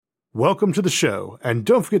Welcome to the show, and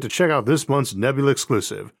don't forget to check out this month's Nebula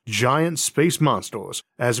exclusive, Giant Space Monsters,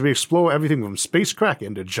 as we explore everything from space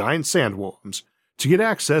kraken to giant sandworms. To get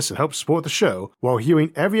access and help support the show while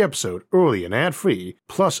hearing every episode early and ad-free,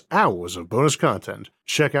 plus hours of bonus content,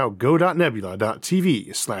 check out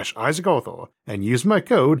go.nebula.tv/IsaacArthur and use my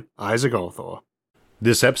code IsaacArthur.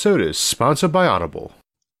 This episode is sponsored by Audible.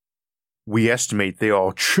 We estimate there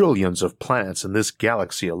are trillions of planets in this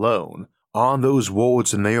galaxy alone. On those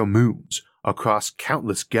worlds and their moons, across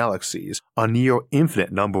countless galaxies, a near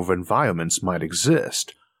infinite number of environments might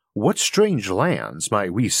exist. What strange lands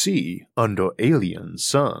might we see under alien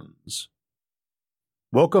suns?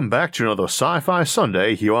 Welcome back to another Sci-Fi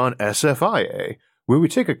Sunday here on SFIA, where we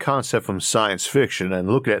take a concept from science fiction and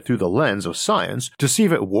look at it through the lens of science to see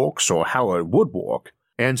if it works or how it would work.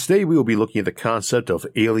 And today we will be looking at the concept of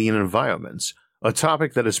alien environments, a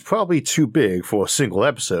topic that is probably too big for a single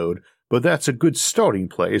episode, but that's a good starting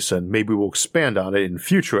place, and maybe we'll expand on it in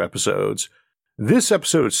future episodes. This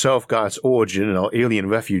episode itself got its origin in our Alien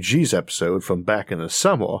Refugees episode from back in the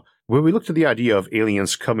summer, where we looked at the idea of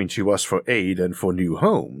aliens coming to us for aid and for new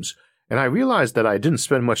homes, and I realized that I didn't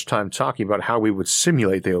spend much time talking about how we would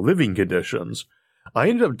simulate their living conditions. I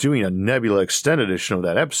ended up doing a Nebula extended edition of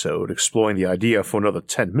that episode, exploring the idea for another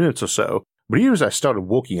 10 minutes or so, but even as I started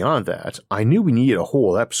working on that, I knew we needed a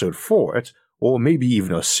whole episode for it, or maybe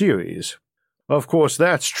even a series. Of course,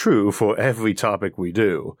 that's true for every topic we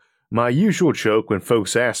do. My usual joke when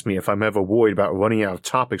folks ask me if I'm ever worried about running out of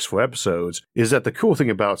topics for episodes is that the cool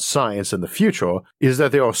thing about science in the future is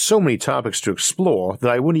that there are so many topics to explore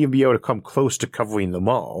that I wouldn't even be able to come close to covering them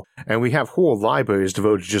all, and we have whole libraries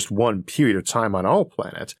devoted to just one period of time on our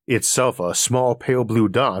planet, itself a small pale blue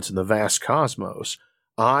dot in the vast cosmos.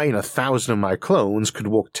 I and 1,000 of my clones could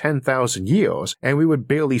walk 10,000 years, and we would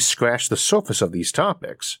barely scratch the surface of these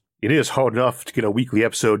topics. It is hard enough to get a weekly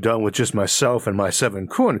episode done with just myself and my 7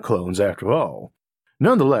 current clones after all.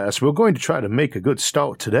 Nonetheless, we're going to try to make a good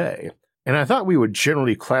start today, and I thought we would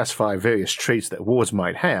generally classify various traits that worlds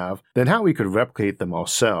might have, then how we could replicate them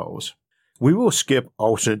ourselves. We will skip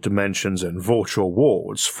alternate dimensions and virtual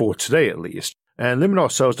worlds, for today at least, and limit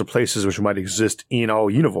ourselves to places which might exist in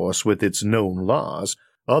our universe with its known laws.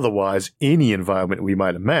 Otherwise, any environment we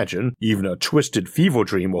might imagine, even a twisted fever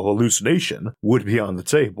dream or hallucination, would be on the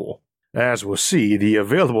table. As we'll see, the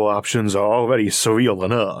available options are already surreal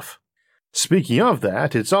enough. Speaking of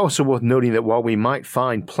that, it's also worth noting that while we might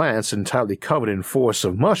find plants entirely covered in forests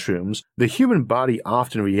of mushrooms, the human body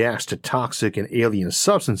often reacts to toxic and alien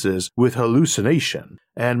substances with hallucination,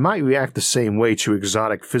 and might react the same way to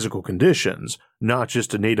exotic physical conditions, not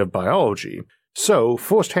just to native biology. So,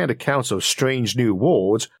 first-hand accounts of strange new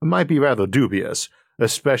worlds might be rather dubious,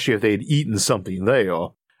 especially if they'd eaten something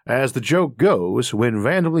there. As the joke goes, when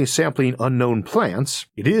randomly sampling unknown plants,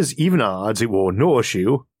 it is even odds it will nourish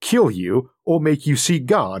you, kill you, or make you see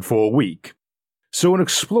God for a week. So an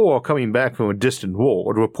explorer coming back from a distant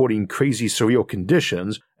world reporting crazy surreal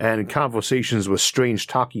conditions and conversations with strange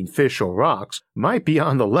talking fish or rocks might be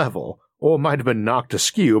on the level, or might have been knocked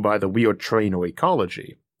askew by the weird terrain or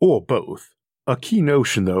ecology, or both. A key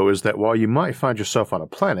notion, though, is that while you might find yourself on a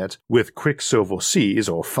planet with quicksilver seas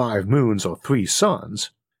or 5 moons or 3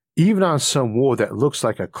 suns, even on some world that looks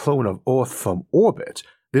like a clone of Earth from orbit,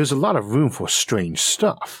 there's a lot of room for strange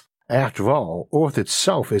stuff. After all, Earth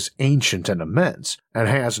itself is ancient and immense, and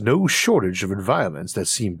has no shortage of environments that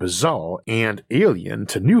seem bizarre and alien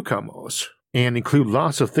to newcomers, and include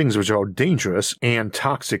lots of things which are dangerous and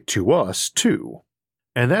toxic to us, too.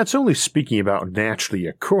 And that's only speaking about naturally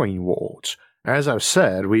occurring worlds. As I've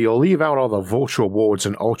said, we'll leave out all the virtual worlds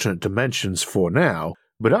and alternate dimensions for now,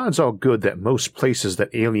 but odds are good that most places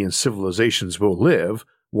that alien civilizations will live,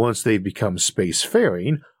 once they've become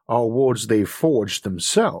spacefaring, are worlds they've forged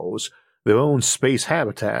themselves, their own space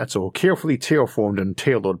habitats or carefully terraformed and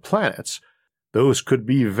tailored planets. Those could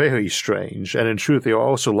be very strange, and in truth they are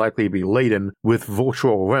also likely to be laden with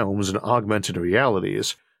virtual realms and augmented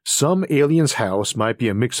realities. Some alien's house might be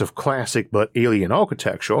a mix of classic but alien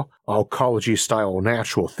architecture, arcology-style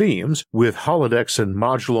natural themes, with holodecks and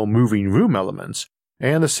modular moving room elements,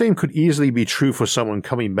 and the same could easily be true for someone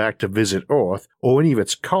coming back to visit Earth or any of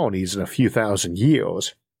its colonies in a few thousand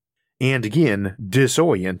years. And again,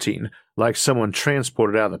 disorienting, like someone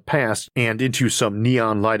transported out of the past and into some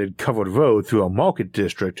neon-lighted covered road through a market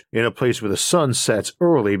district in a place where the sun sets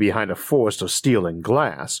early behind a forest of steel and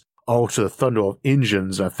glass, all to the thunder of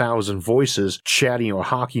engines and 1,000 voices chatting or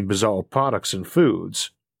hawking bizarre products and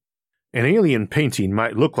foods. An alien painting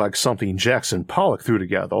might look like something Jackson Pollock threw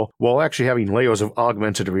together, while actually having layers of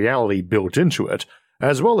augmented reality built into it,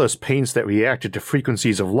 as well as paints that reacted to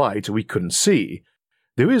frequencies of light we couldn't see.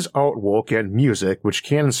 there is artwork and music which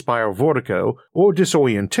can inspire vertigo or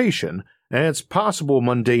disorientation, and it's possible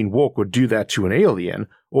mundane work would do that to an alien,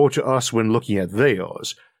 or to us when looking at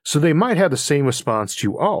theirs, so they might have the same response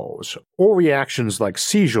to ours, or reactions like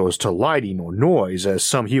seizures to lighting or noise as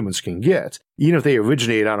some humans can get, even if they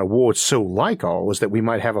originate on a world so like ours that we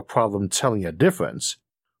might have a problem telling a difference.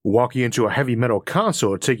 Walking into a heavy metal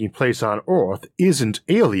concert taking place on Earth isn't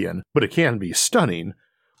alien, but it can be stunning.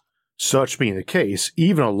 Such being the case,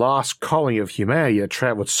 even a lost colony of humanity that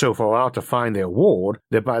traveled so far out to find their world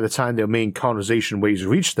that by the time their main colonization waves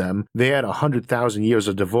reached them, they had 100,000 years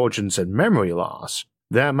of divergence and memory loss.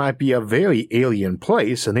 That might be a very alien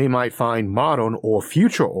place, and they might find modern or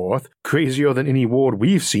future Earth crazier than any world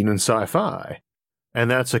we've seen in sci-fi. And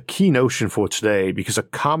that's a key notion for today, because a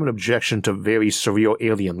common objection to very surreal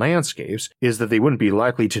alien landscapes is that they wouldn't be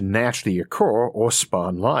likely to naturally occur or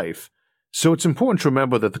spawn life. So it's important to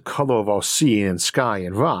remember that the color of our sea and sky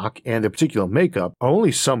and rock and their particular makeup are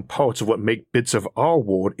only some parts of what make bits of our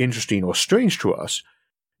world interesting or strange to us.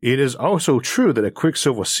 It is also true that a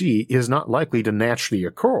quicksilver sea is not likely to naturally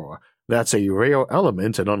occur. That's a rare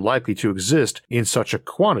element and unlikely to exist in such a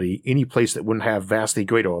quantity any place that wouldn't have vastly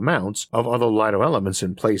greater amounts of other lighter elements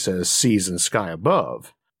in place as seas and sky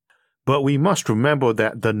above. But we must remember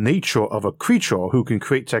that the nature of a creature who can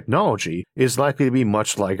create technology is likely to be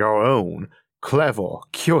much like our own, clever,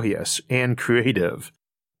 curious, and creative.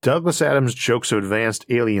 Douglas Adams jokes of advanced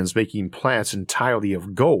aliens making planets entirely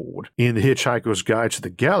of gold in The Hitchhiker's Guide to the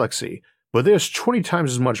Galaxy, but there's 20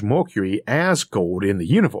 times as much mercury as gold in the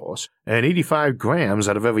universe, and 85 grams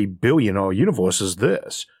out of every billion our universe is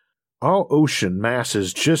this. Our ocean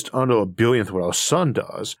masses just under a billionth what our sun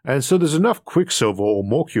does, and so there's enough quicksilver or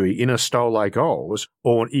mercury in a star like ours,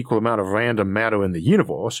 or an equal amount of random matter in the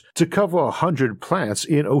universe, to cover 100 planets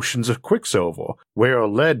in oceans of quicksilver, where a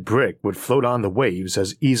lead brick would float on the waves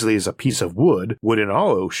as easily as a piece of wood would in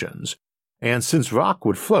our oceans. And since rock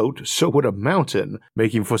would float, so would a mountain,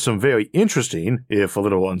 making for some very interesting, if a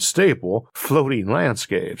little unstable, floating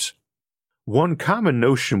landscapes. One common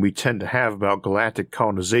notion we tend to have about galactic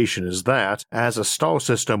colonization is that, as a star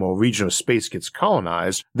system or region of space gets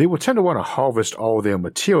colonized, they will tend to want to harvest all their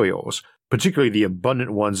materials, particularly the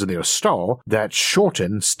abundant ones in their star that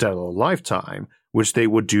shorten stellar lifetime, which they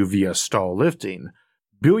would do via star lifting.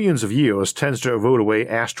 Billions of years tends to erode away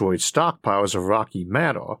asteroid stockpiles of rocky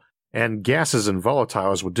matter, and gases and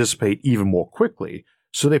volatiles will dissipate even more quickly,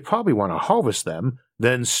 so they probably want to harvest them,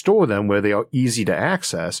 then store them where they are easy to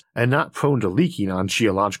access and not prone to leaking on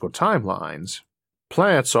geological timelines.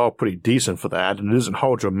 Planets are pretty decent for that, and it isn't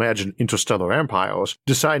hard to imagine interstellar empires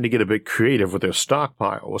deciding to get a bit creative with their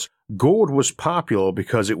stockpiles. Gold was popular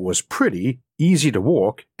because it was pretty, easy to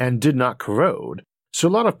work, and did not corrode, so a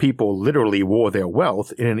lot of people literally wore their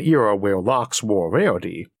wealth in an era where locks were a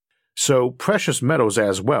rarity. So precious metals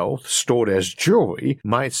as wealth, stored as jewelry,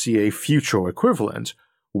 might see a future equivalent.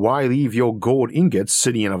 Why leave your gold ingots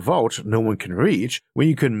sitting in a vault no one can reach when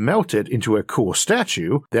you can melt it into a cool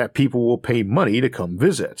statue that people will pay money to come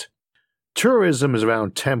visit? Tourism is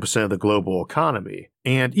around 10% of the global economy,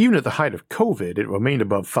 and even at the height of COVID it remained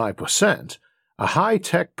above 5%. A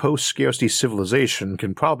high-tech post-scarcity civilization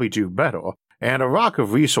can probably do better, and a rock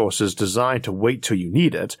of resources designed to wait till you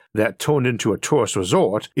need it, that turned into a tourist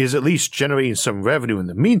resort, is at least generating some revenue in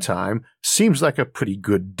the meantime, seems like a pretty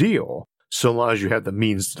good deal, so long as you have the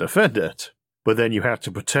means to defend it. But then you have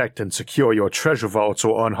to protect and secure your treasure vaults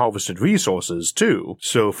or unharvested resources too,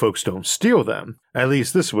 so folks don't steal them. At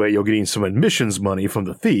least this way you're getting some admissions money from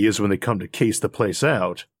the thieves when they come to case the place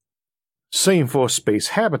out. Same for space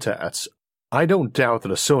habitats. I don't doubt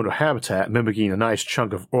that a cylinder habitat mimicking a nice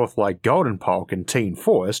chunk of Earth-like garden park contained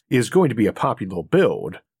forest is going to be a popular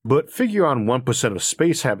build, but figure on 1% of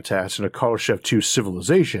space habitats in a Kardashev 2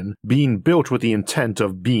 civilization being built with the intent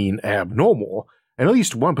of being abnormal, and at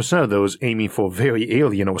least 1% of those aiming for very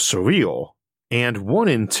alien or surreal. And 1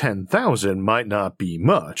 in 10,000 might not be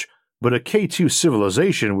much, but a K2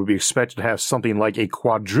 civilization would be expected to have something like a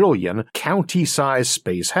quadrillion county-sized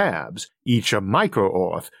space habs, each a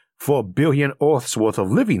micro-Earth, for a billion Earths worth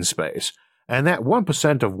of living space, and that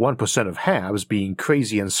 1% of 1% of habs being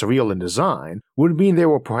crazy and surreal in design would mean there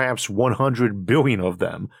were perhaps 100 billion of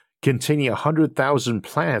them, containing 100,000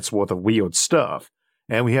 planets worth of weird stuff,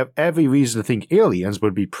 and we have every reason to think aliens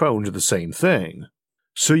would be prone to the same thing.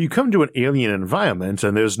 So you come to an alien environment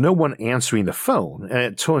and there's no one answering the phone, and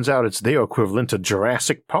it turns out it's their equivalent to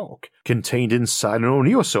Jurassic Park, contained inside an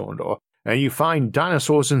O'Neill cylinder, and you find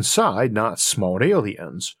dinosaurs inside, not smart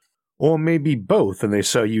aliens. Or maybe both, and they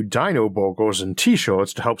sell you dino burgers and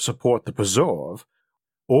t-shirts to help support the preserve.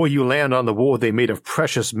 Or you land on the world they made of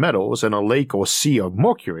precious metals in a lake or sea of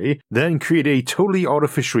mercury, then create a totally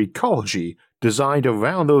artificial ecology designed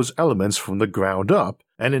around those elements from the ground up,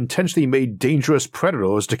 and intentionally made dangerous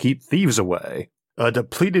predators to keep thieves away. A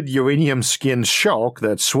depleted uranium-skinned shark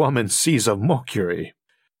that swam in seas of mercury.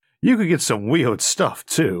 You could get some weird stuff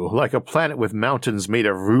too, like a planet with mountains made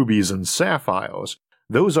of rubies and sapphires.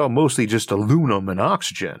 Those are mostly just aluminum and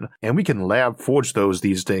oxygen, and we can lab forge those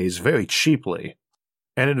these days very cheaply.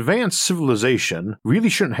 An advanced civilization really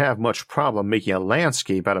shouldn't have much problem making a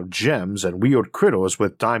landscape out of gems and weird critters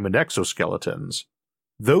with diamond exoskeletons.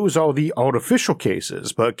 Those are the artificial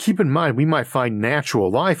cases, but keep in mind we might find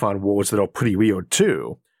natural life on worlds that are pretty weird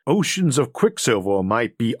too. Oceans of quicksilver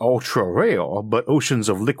might be ultra rare, but oceans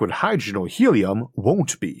of liquid hydrogen or helium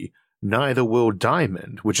won't be. Neither will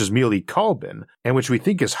diamond, which is merely carbon, and which we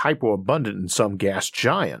think is hyperabundant in some gas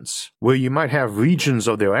giants, where you might have regions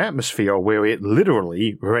of their atmosphere where it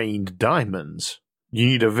literally rained diamonds. You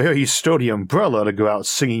need a very sturdy umbrella to go out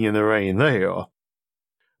singing in the rain there.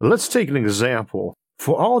 Let's take an example.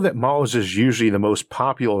 For all that Mars is usually the most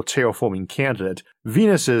popular terraforming candidate,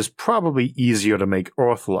 Venus is probably easier to make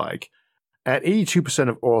Earth-like. At 82%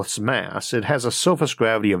 of Earth's mass, it has a surface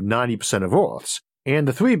gravity of 90% of Earth's, and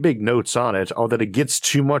the three big notes on it are that it gets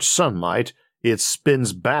too much sunlight, it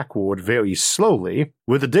spins backward very slowly,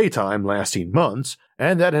 with the daytime lasting months,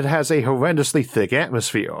 and that it has a horrendously thick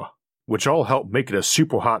atmosphere, which all help make it a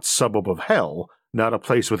super hot suburb of hell, not a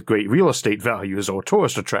place with great real estate values or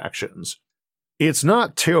tourist attractions. It's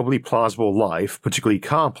not terribly plausible life, particularly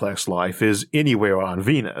complex life, is anywhere on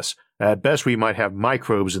Venus. At best we might have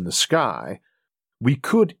microbes in the sky. We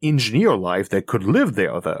could engineer life that could live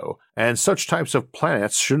there, though, and such types of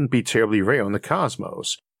planets shouldn't be terribly rare in the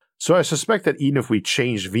cosmos. So I suspect that even if we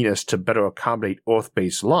changed Venus to better accommodate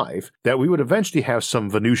Earth-based life, that we would eventually have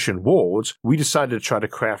some Venusian worlds we decided to try to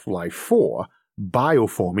craft life for,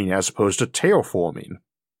 bioforming as opposed to terraforming,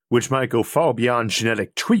 which might go far beyond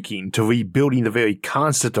genetic tweaking to rebuilding the very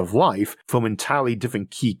concept of life from entirely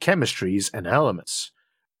different key chemistries and elements.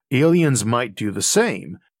 Aliens might do the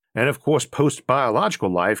same, and of course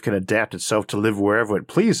post-biological life can adapt itself to live wherever it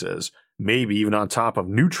pleases, maybe even on top of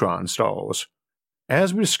neutron stars.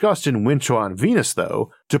 As we discussed in Winter on Venus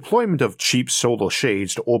though, deployment of cheap solar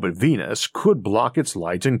shades to orbit Venus could block its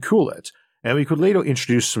light and cool it, and we could later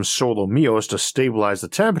introduce some solar mirrors to stabilize the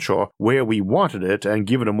temperature where we wanted it and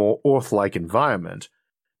give it a more Earth-like environment.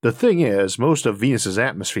 The thing is, most of Venus's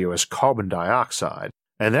atmosphere is carbon dioxide,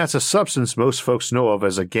 and that's a substance most folks know of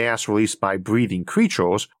as a gas released by breathing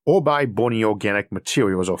creatures or by burning organic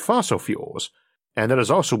materials or fossil fuels, and that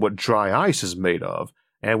is also what dry ice is made of,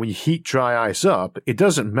 and when you heat dry ice up, it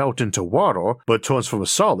doesn't melt into water but turns from a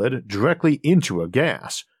solid directly into a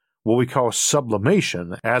gas, what we call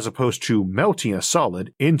sublimation, as opposed to melting a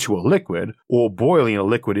solid into a liquid or boiling a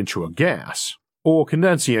liquid into a gas, or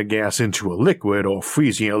condensing a gas into a liquid or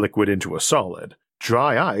freezing a liquid into a solid.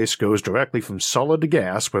 Dry ice goes directly from solid to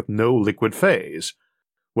gas with no liquid phase.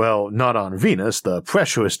 Well, not on Venus, the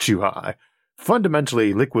pressure is too high.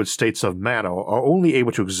 Fundamentally, liquid states of matter are only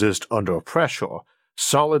able to exist under pressure.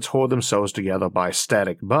 Solids hold themselves together by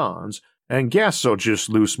static bonds, and gases are just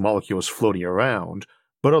loose molecules floating around,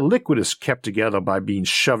 but a liquid is kept together by being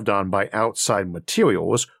shoved on by outside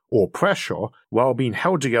materials, or pressure, while being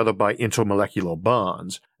held together by intermolecular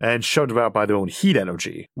bonds, and shoved about by their own heat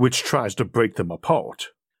energy, which tries to break them apart.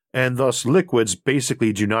 And thus liquids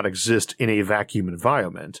basically do not exist in a vacuum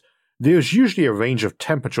environment. There's usually a range of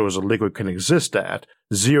temperatures a liquid can exist at,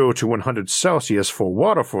 0 to 100 Celsius for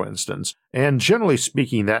water for instance, and generally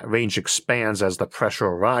speaking that range expands as the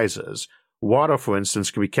pressure rises. Water, for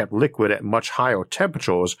instance, can be kept liquid at much higher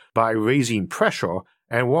temperatures by raising pressure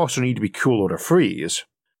and will also need to be cooler to freeze.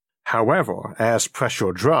 However, as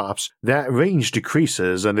pressure drops, that range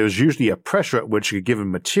decreases and there's usually a pressure at which a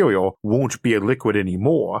given material won't be a liquid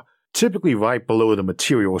anymore, typically right below the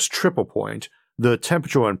material's triple point, the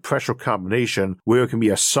temperature and pressure combination where it can be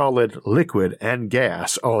a solid, liquid, and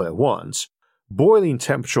gas all at once. Boiling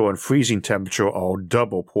temperature and freezing temperature are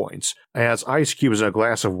double points, as ice cubes in a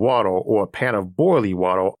glass of water or a pan of boiling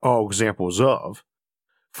water are examples of.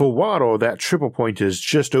 For water, that triple point is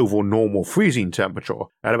just over normal freezing temperature,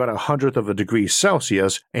 at about 1/100th of a degree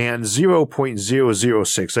Celsius and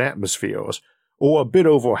 0.006 atmospheres, or a bit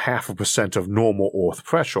over 0.5% of normal Earth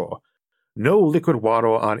pressure. No liquid water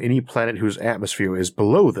on any planet whose atmosphere is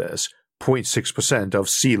below this, 0.6% of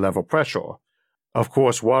sea level pressure. Of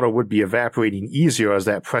course, water would be evaporating easier as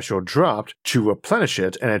that pressure dropped to replenish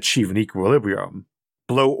it and achieve an equilibrium.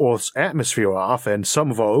 Blow Earth's atmosphere off and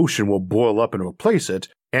some of our ocean will boil up and replace it,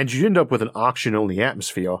 and you'd end up with an oxygen-only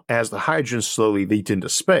atmosphere as the hydrogen slowly leaked into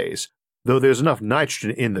space, though there's enough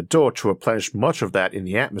nitrogen in the dirt to replenish much of that in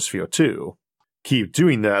the atmosphere too. Keep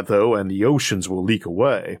doing that though, and the oceans will leak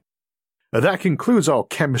away. That concludes our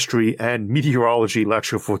chemistry and meteorology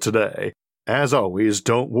lecture for today. As always,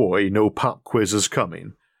 don't worry, no pop quiz is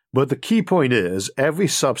coming. But the key point is, every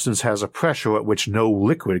substance has a pressure at which no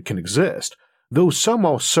liquid can exist, though some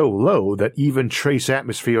are so low that even trace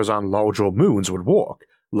atmospheres on larger moons would work,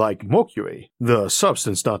 like Mercury, the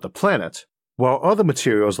substance not the planet, while other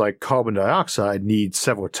materials like carbon dioxide need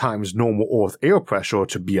several times normal Earth air pressure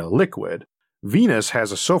to be a liquid. Venus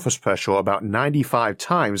has a surface pressure about 95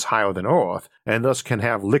 times higher than Earth, and thus can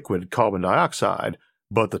have liquid carbon dioxide,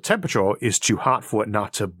 but the temperature is too hot for it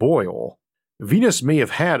not to boil. Venus may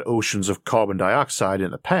have had oceans of carbon dioxide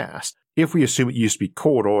in the past, if we assume it used to be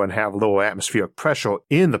colder and have lower atmospheric pressure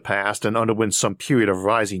in the past and underwent some period of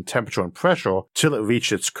rising temperature and pressure till it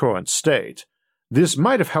reached its current state. This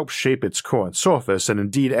might have helped shape its current surface, and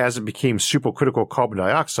indeed as it became supercritical carbon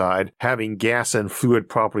dioxide, having gas and fluid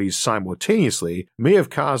properties simultaneously may have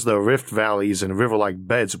caused the rift valleys and river-like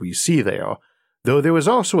beds we see there, though there is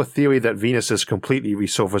also a theory that Venus is completely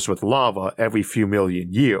resurfaced with lava every few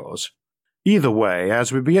million years. Either way,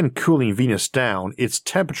 as we begin cooling Venus down, its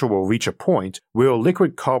temperature will reach a point where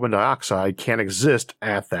liquid carbon dioxide can exist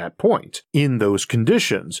at that point, in those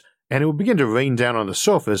conditions, and it will begin to rain down on the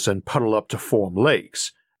surface and puddle up to form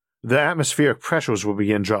lakes. The atmospheric pressures will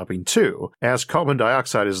begin dropping too, as carbon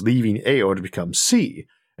dioxide is leaving air to become sea,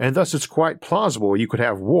 and thus it's quite plausible you could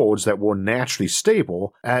have worlds that were naturally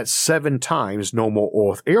stable at 7 times normal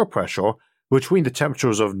Earth air pressure between the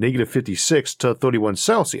temperatures of -56 to 31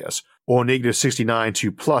 Celsius, or -69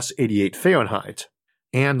 to +88 Fahrenheit.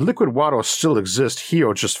 And liquid water still exists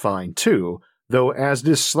here just fine too, though as it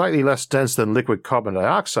is slightly less dense than liquid carbon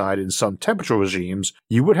dioxide in some temperature regimes,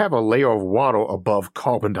 you would have a layer of water above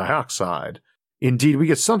carbon dioxide. Indeed, we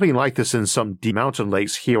get something like this in some deep mountain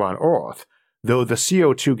lakes here on Earth, though the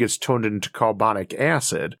CO2 gets turned into carbonic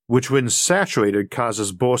acid, which when saturated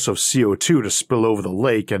causes bursts of CO2 to spill over the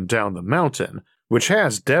lake and down the mountain, which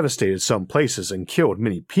has devastated some places and killed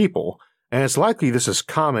many people, and it's likely this is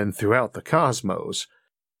common throughout the cosmos.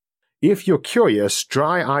 If you're curious,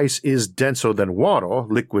 dry ice is denser than water,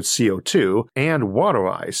 liquid CO2, and water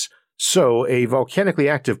ice, so a volcanically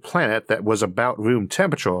active planet that was about room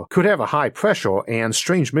temperature could have a high pressure and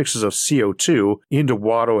strange mixes of CO2 into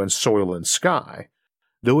water and soil and sky.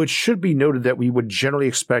 Though it should be noted that we would generally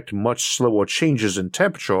expect much slower changes in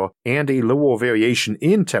temperature and a lower variation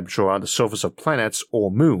in temperature on the surface of planets or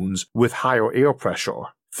moons with higher air pressure.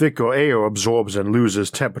 Thicker air absorbs and loses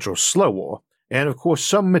temperature slower, and of course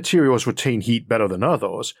some materials retain heat better than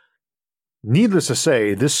others. Needless to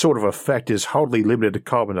say, this sort of effect is hardly limited to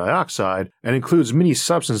carbon dioxide and includes many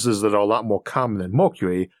substances that are a lot more common than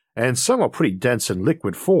mercury, and some are pretty dense in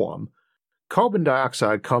liquid form. Carbon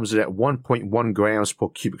dioxide comes in at 1.1 grams per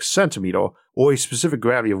cubic centimeter, or a specific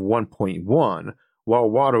gravity of 1.1, while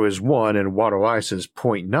water is 1 and water ice is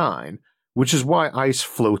 0.9, which is why ice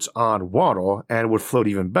floats on water and would float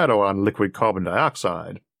even better on liquid carbon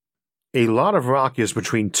dioxide. A lot of rock is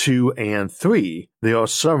between 2 and 3. There are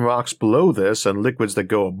some rocks below this and liquids that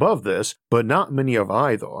go above this, but not many of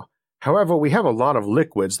either. However, we have a lot of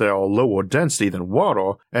liquids that are lower density than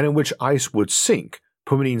water and in which ice would sink,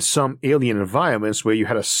 permitting some alien environments where you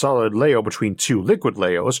had a solid layer between 2 liquid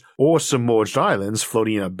layers, or submerged islands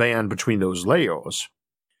floating in a band between those layers.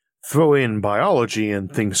 Throw in biology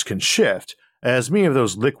and things can shift, as many of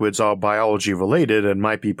those liquids are biology related and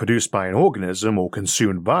might be produced by an organism or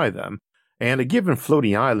consumed by them, and a given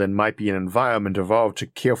floating island might be an environment evolved to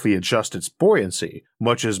carefully adjust its buoyancy,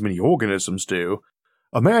 much as many organisms do.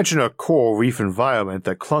 Imagine a coral reef environment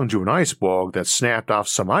that clung to an iceberg that snapped off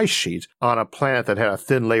some ice sheet on a planet that had a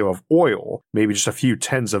thin layer of oil, maybe just a few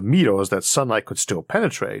tens of meters that sunlight could still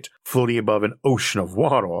penetrate, floating above an ocean of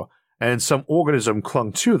water, and some organism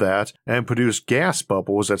clung to that and produced gas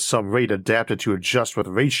bubbles at some rate adapted to adjust with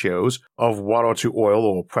ratios of water to oil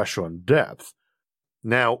or pressure and depth.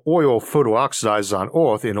 Now, oil photooxidizes on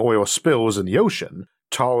Earth in oil spills in the ocean.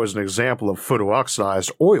 Tar is an example of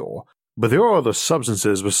photooxidized oil, but there are other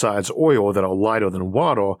substances besides oil that are lighter than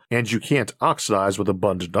water and you can't oxidize with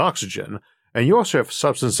abundant oxygen, and you also have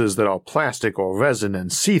substances that are plastic or resin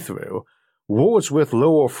and see-through. Worlds with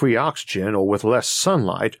lower free oxygen or with less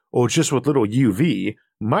sunlight or just with little UV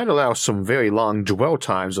might allow some very long dwell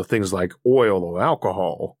times of things like oil or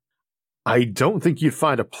alcohol. I don't think you'd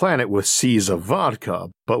find a planet with seas of vodka,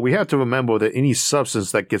 but we have to remember that any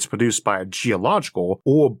substance that gets produced by a geological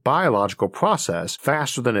or biological process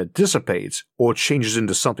faster than it dissipates or changes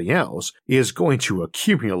into something else is going to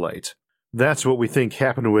accumulate. That's what we think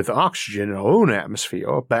happened with oxygen in our own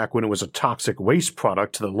atmosphere back when it was a toxic waste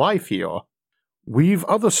product to the life here. We've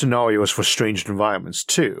other scenarios for strange environments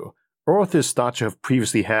too. Earth is thought to have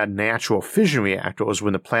previously had natural fission reactors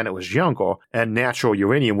when the planet was younger and natural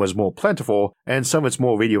uranium was more plentiful and some of its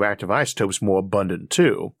more radioactive isotopes more abundant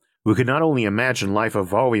too. We could not only imagine life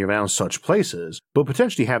evolving around such places, but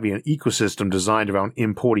potentially having an ecosystem designed around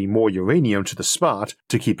importing more uranium to the spot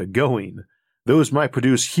to keep it going. Those might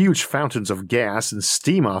produce huge fountains of gas and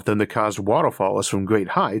steam off them that caused waterfalls from great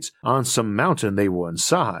heights on some mountain they were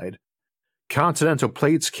inside. Continental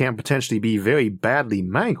plates can potentially be very badly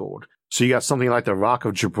mangled, so you got something like the Rock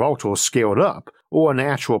of Gibraltar scaled up, or a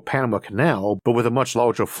natural Panama Canal but with a much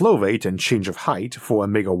larger flow rate and change of height for a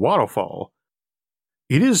mega waterfall.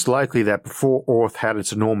 It is likely that before Earth had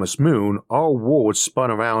its enormous moon, our world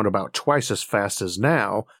spun around about twice as fast as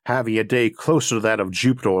now, having a day closer to that of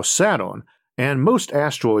Jupiter or Saturn, and most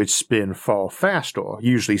asteroids spin far faster,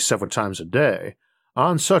 usually several times a day.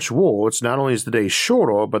 On such worlds, not only is the day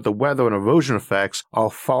shorter, but the weather and erosion effects are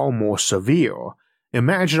far more severe.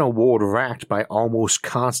 Imagine a world racked by almost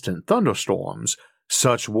constant thunderstorms.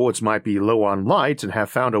 Such worlds might be low on light and have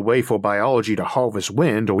found a way for biology to harvest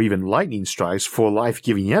wind or even lightning strikes for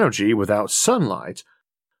life-giving energy without sunlight.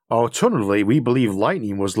 Alternatively, we believe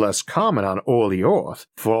lightning was less common on early Earth,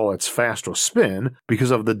 for all its faster spin,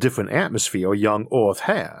 because of the different atmosphere young Earth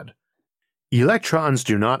had. Electrons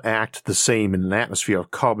do not act the same in an atmosphere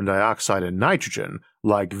of carbon dioxide and nitrogen,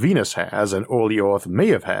 like Venus has and early Earth may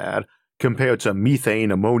have had, compared to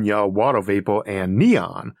methane, ammonia, water vapor, and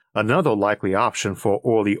neon, another likely option for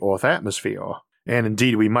early Earth atmosphere. And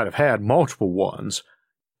indeed we might have had multiple ones.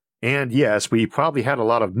 And yes, we probably had a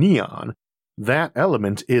lot of neon. That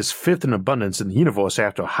element is fifth in abundance in the universe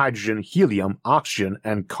after hydrogen, helium, oxygen,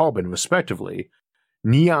 and carbon respectively.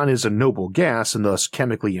 Neon is a noble gas and thus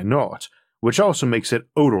chemically inert, which also makes it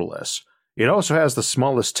odorless. It also has the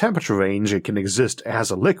smallest temperature range it can exist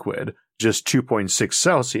as a liquid, just 2.6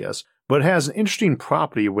 Celsius, but has an interesting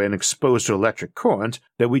property when exposed to electric current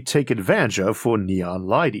that we take advantage of for neon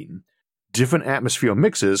lighting. Different atmosphere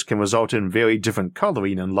mixes can result in very different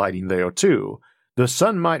coloring and lighting there too. The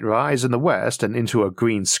sun might rise in the west and into a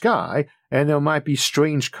green sky, and there might be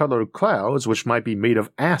strange colored clouds which might be made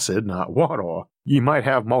of acid, not water. You might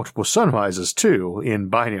have multiple sunrises too, in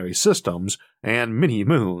binary systems, and many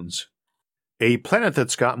moons. A planet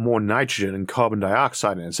that's got more nitrogen and carbon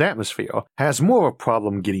dioxide in its atmosphere has more of a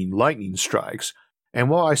problem getting lightning strikes, and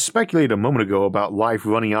while I speculated a moment ago about life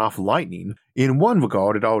running off lightning, in one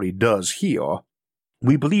regard it already does here.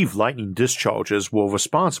 We believe lightning discharges were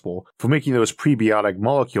responsible for making those prebiotic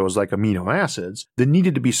molecules like amino acids that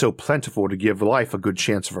needed to be so plentiful to give life a good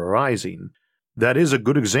chance of arising. That is a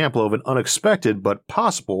good example of an unexpected but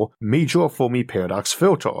possible major Fermi paradox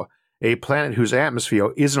filter. A planet whose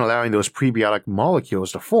atmosphere isn't allowing those prebiotic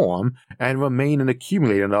molecules to form and remain and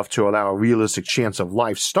accumulate enough to allow a realistic chance of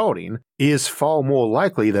life starting is far more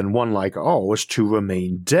likely than one like ours to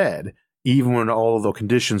remain dead, even when all of the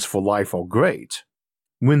conditions for life are great.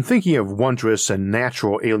 When thinking of wondrous and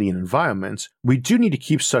natural alien environments, we do need to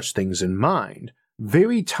keep such things in mind.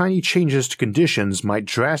 Very tiny changes to conditions might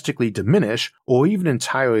drastically diminish or even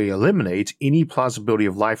entirely eliminate any plausibility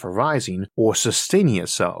of life arising or sustaining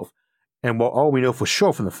itself. And while all we know for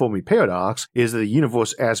sure from the Fermi paradox is that the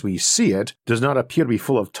universe as we see it does not appear to be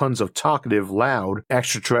full of tons of talkative, loud,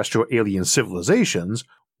 extraterrestrial alien civilizations,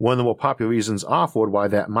 one of the more popular reasons offered why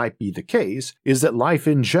that might be the case is that life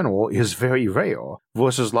in general is very rare,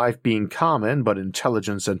 versus life being common but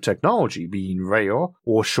intelligence and technology being rare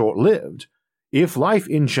or short-lived. If life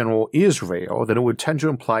in general is rare, then it would tend to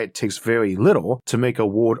imply it takes very little to make a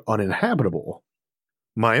world uninhabitable.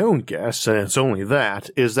 My own guess, and it's only that,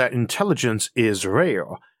 is that intelligence is rare,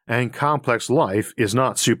 and complex life is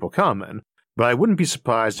not super common, but I wouldn't be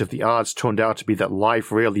surprised if the odds turned out to be that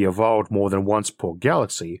life rarely evolved more than once per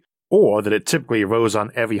galaxy, or that it typically arose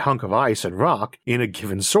on every hunk of ice and rock in a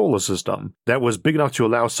given solar system that was big enough to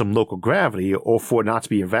allow some local gravity or for it not to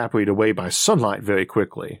be evaporated away by sunlight very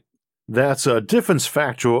quickly. That's a difference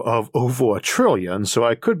factor of over 1 trillion, so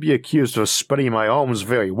I could be accused of spreading my arms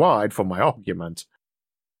very wide for my argument.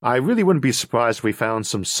 I really wouldn't be surprised if we found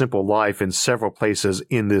some simple life in several places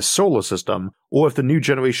in this solar system, or if the new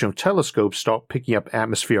generation of telescopes start picking up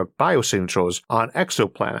atmospheric biosignatures on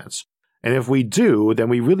exoplanets. And if we do, then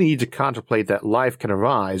we really need to contemplate that life can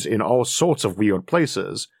arise in all sorts of weird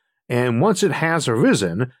places, and once it has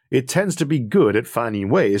arisen, it tends to be good at finding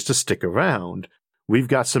ways to stick around. We've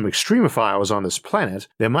got some extremophiles on this planet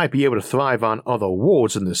that might be able to thrive on other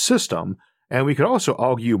worlds in this system, and we could also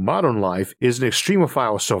argue modern life is an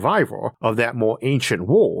extremophile survivor of that more ancient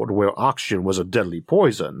world where oxygen was a deadly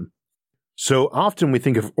poison. So often we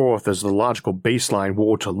think of Earth as the logical baseline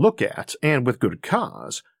world to look at, and with good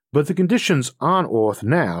cause, but the conditions on Earth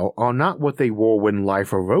now are not what they were when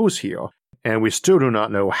life arose here, and we still do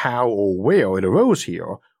not know how or where it arose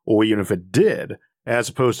here, or even if it did, as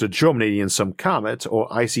opposed to germinating in some comet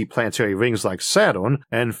or icy planetary rings like Saturn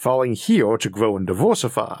and falling here to grow and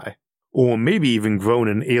diversify. Or maybe even grown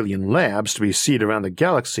in alien labs to be seeded around the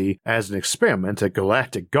galaxy as an experiment at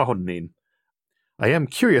galactic gardening. I am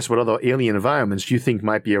curious what other alien environments you think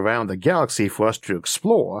might be around the galaxy for us to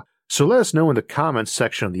explore, so let us know in the comments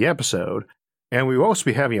section of the episode, and we will also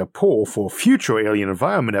be having a poll for future alien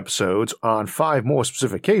environment episodes on 5 more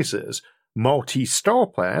specific cases: multi-star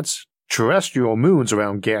planets, terrestrial moons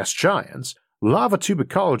around gas giants, lava tube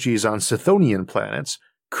ecologies on Scythonian planets,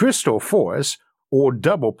 crystal forests, or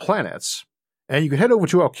double planets. And you can head over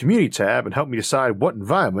to our community tab and help me decide what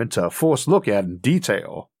environment to first look at in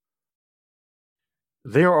detail.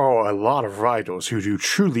 There are a lot of writers who do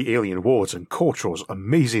truly alien worlds and cultures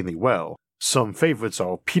amazingly well. Some favorites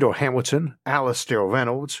are Peter Hamilton, Alastair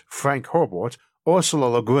Reynolds, Frank Herbert, Ursula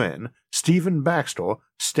Le Guin, Stephen Baxter,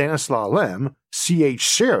 Stanislaw Lem, C.H.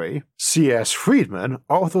 Sherry, C.S. Friedman,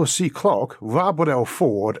 Arthur C. Clarke, Robert L.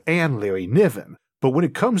 Ford, and Larry Niven. But when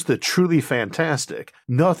it comes to truly fantastic,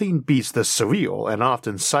 nothing beats the surreal and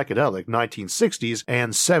often psychedelic 1960s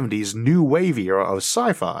and 70s new wave era of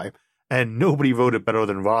sci-fi, and nobody wrote it better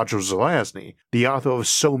than Roger Zelazny, the author of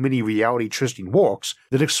so many reality-twisting works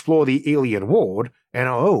that explore the alien world and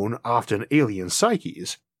our own often alien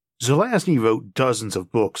psyches. Zelazny wrote dozens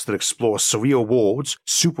of books that explore surreal worlds,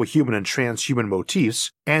 superhuman and transhuman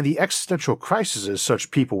motifs, and the existential crises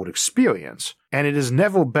such people would experience, and it is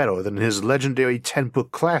never better than his legendary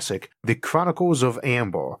 10-book classic, The Chronicles of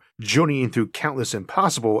Amber, journeying through countless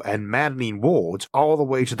impossible and maddening worlds all the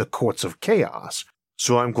way to the courts of chaos.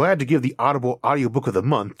 So I'm glad to give the Audible Audiobook of the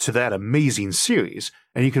Month to that amazing series,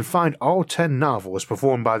 and you can find all 10 novels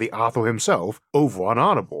performed by the author himself over on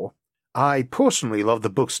Audible. I personally love the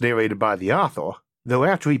books narrated by the author, though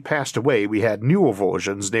after he passed away we had newer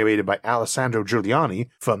versions narrated by Alessandro Giuliani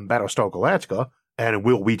from Battlestar Galactica and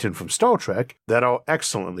Will Wheaton from Star Trek that are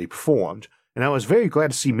excellently performed, and I was very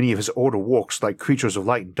glad to see many of his older works like Creatures of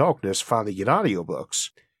Light and Darkness finally get audiobooks.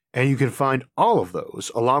 And you can find all of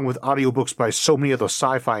those, along with audiobooks by so many other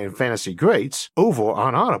sci-fi and fantasy greats, over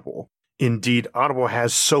on Audible. Indeed, Audible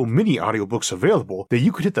has so many audiobooks available that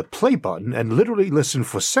you could hit the play button and literally listen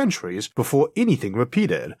for centuries before anything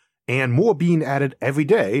repeated, and more being added every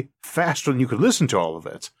day, faster than you could listen to all of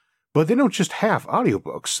it. But they don't just have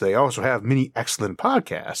audiobooks, they also have many excellent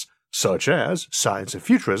podcasts, such as Science and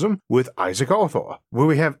Futurism with Isaac Arthur, where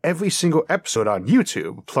we have every single episode on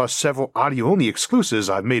YouTube, plus several audio-only exclusives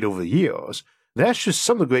I've made over the years. That's just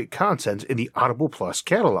some of the great content in the Audible Plus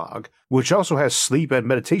catalog, which also has sleep and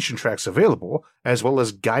meditation tracks available, as well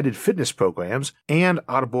as guided fitness programs and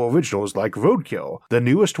Audible originals like Roadkill, the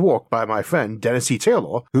newest work by my friend Dennis E.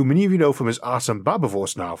 Taylor, who many of you know from his awesome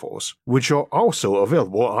Bobiverse novels, which are also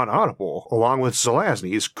available on Audible, along with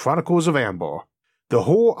Zelazny's Chronicles of Amber. The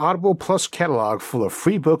whole Audible Plus catalog full of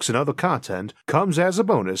free books and other content comes as a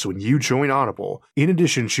bonus when you join Audible, in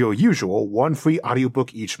addition to your usual 1 free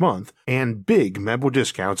audiobook each month and big member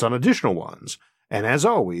discounts on additional ones. And as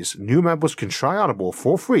always, new members can try Audible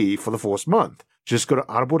for free for the first month. Just go to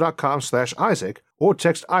audible.com/Isaac or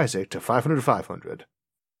text Isaac to 500-500.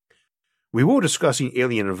 We were discussing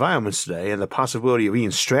alien environments today, and the possibility of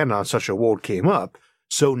being stranded on such a world came up.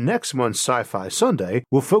 So next month's Sci-Fi Sunday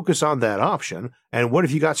will focus on that option, and what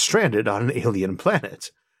if you got stranded on an alien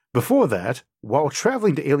planet? Before that, while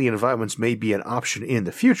traveling to alien environments may be an option in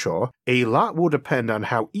the future, a lot will depend on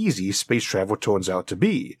how easy space travel turns out to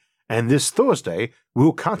be, and this Thursday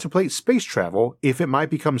we'll contemplate space travel if it might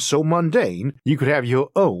become so mundane you could have your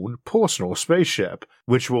own personal spaceship,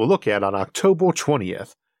 which we'll look at on October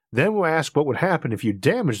 20th. Then we'll ask what would happen if you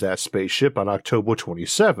damaged that spaceship on October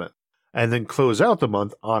 27th. And then close out the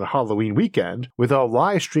month on Halloween weekend with our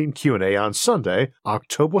live stream Q&A on Sunday,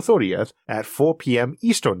 October 30th at 4 p.m.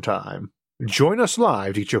 Eastern Time. Join us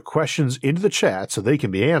live to get your questions into the chat so they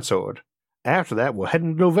can be answered. After that, we'll head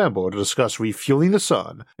into November to discuss refueling the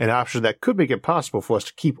sun, an option that could make it possible for us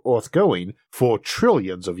to keep Earth going for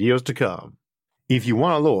trillions of years to come. If you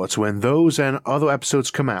want alerts when those and other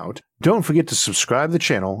episodes come out, don't forget to subscribe to the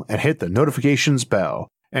channel and hit the notifications bell.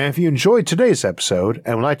 And if you enjoyed today's episode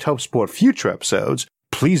and would like to help support future episodes,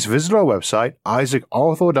 please visit our website,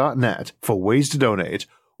 isaacarthur.net, for ways to donate,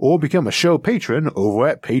 or become a show patron over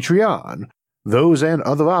at Patreon. Those and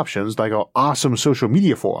other options, like our awesome social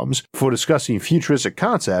media forums for discussing futuristic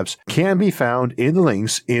concepts, can be found in the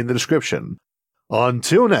links in the description.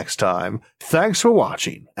 Until next time, thanks for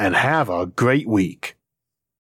watching, and have a great week.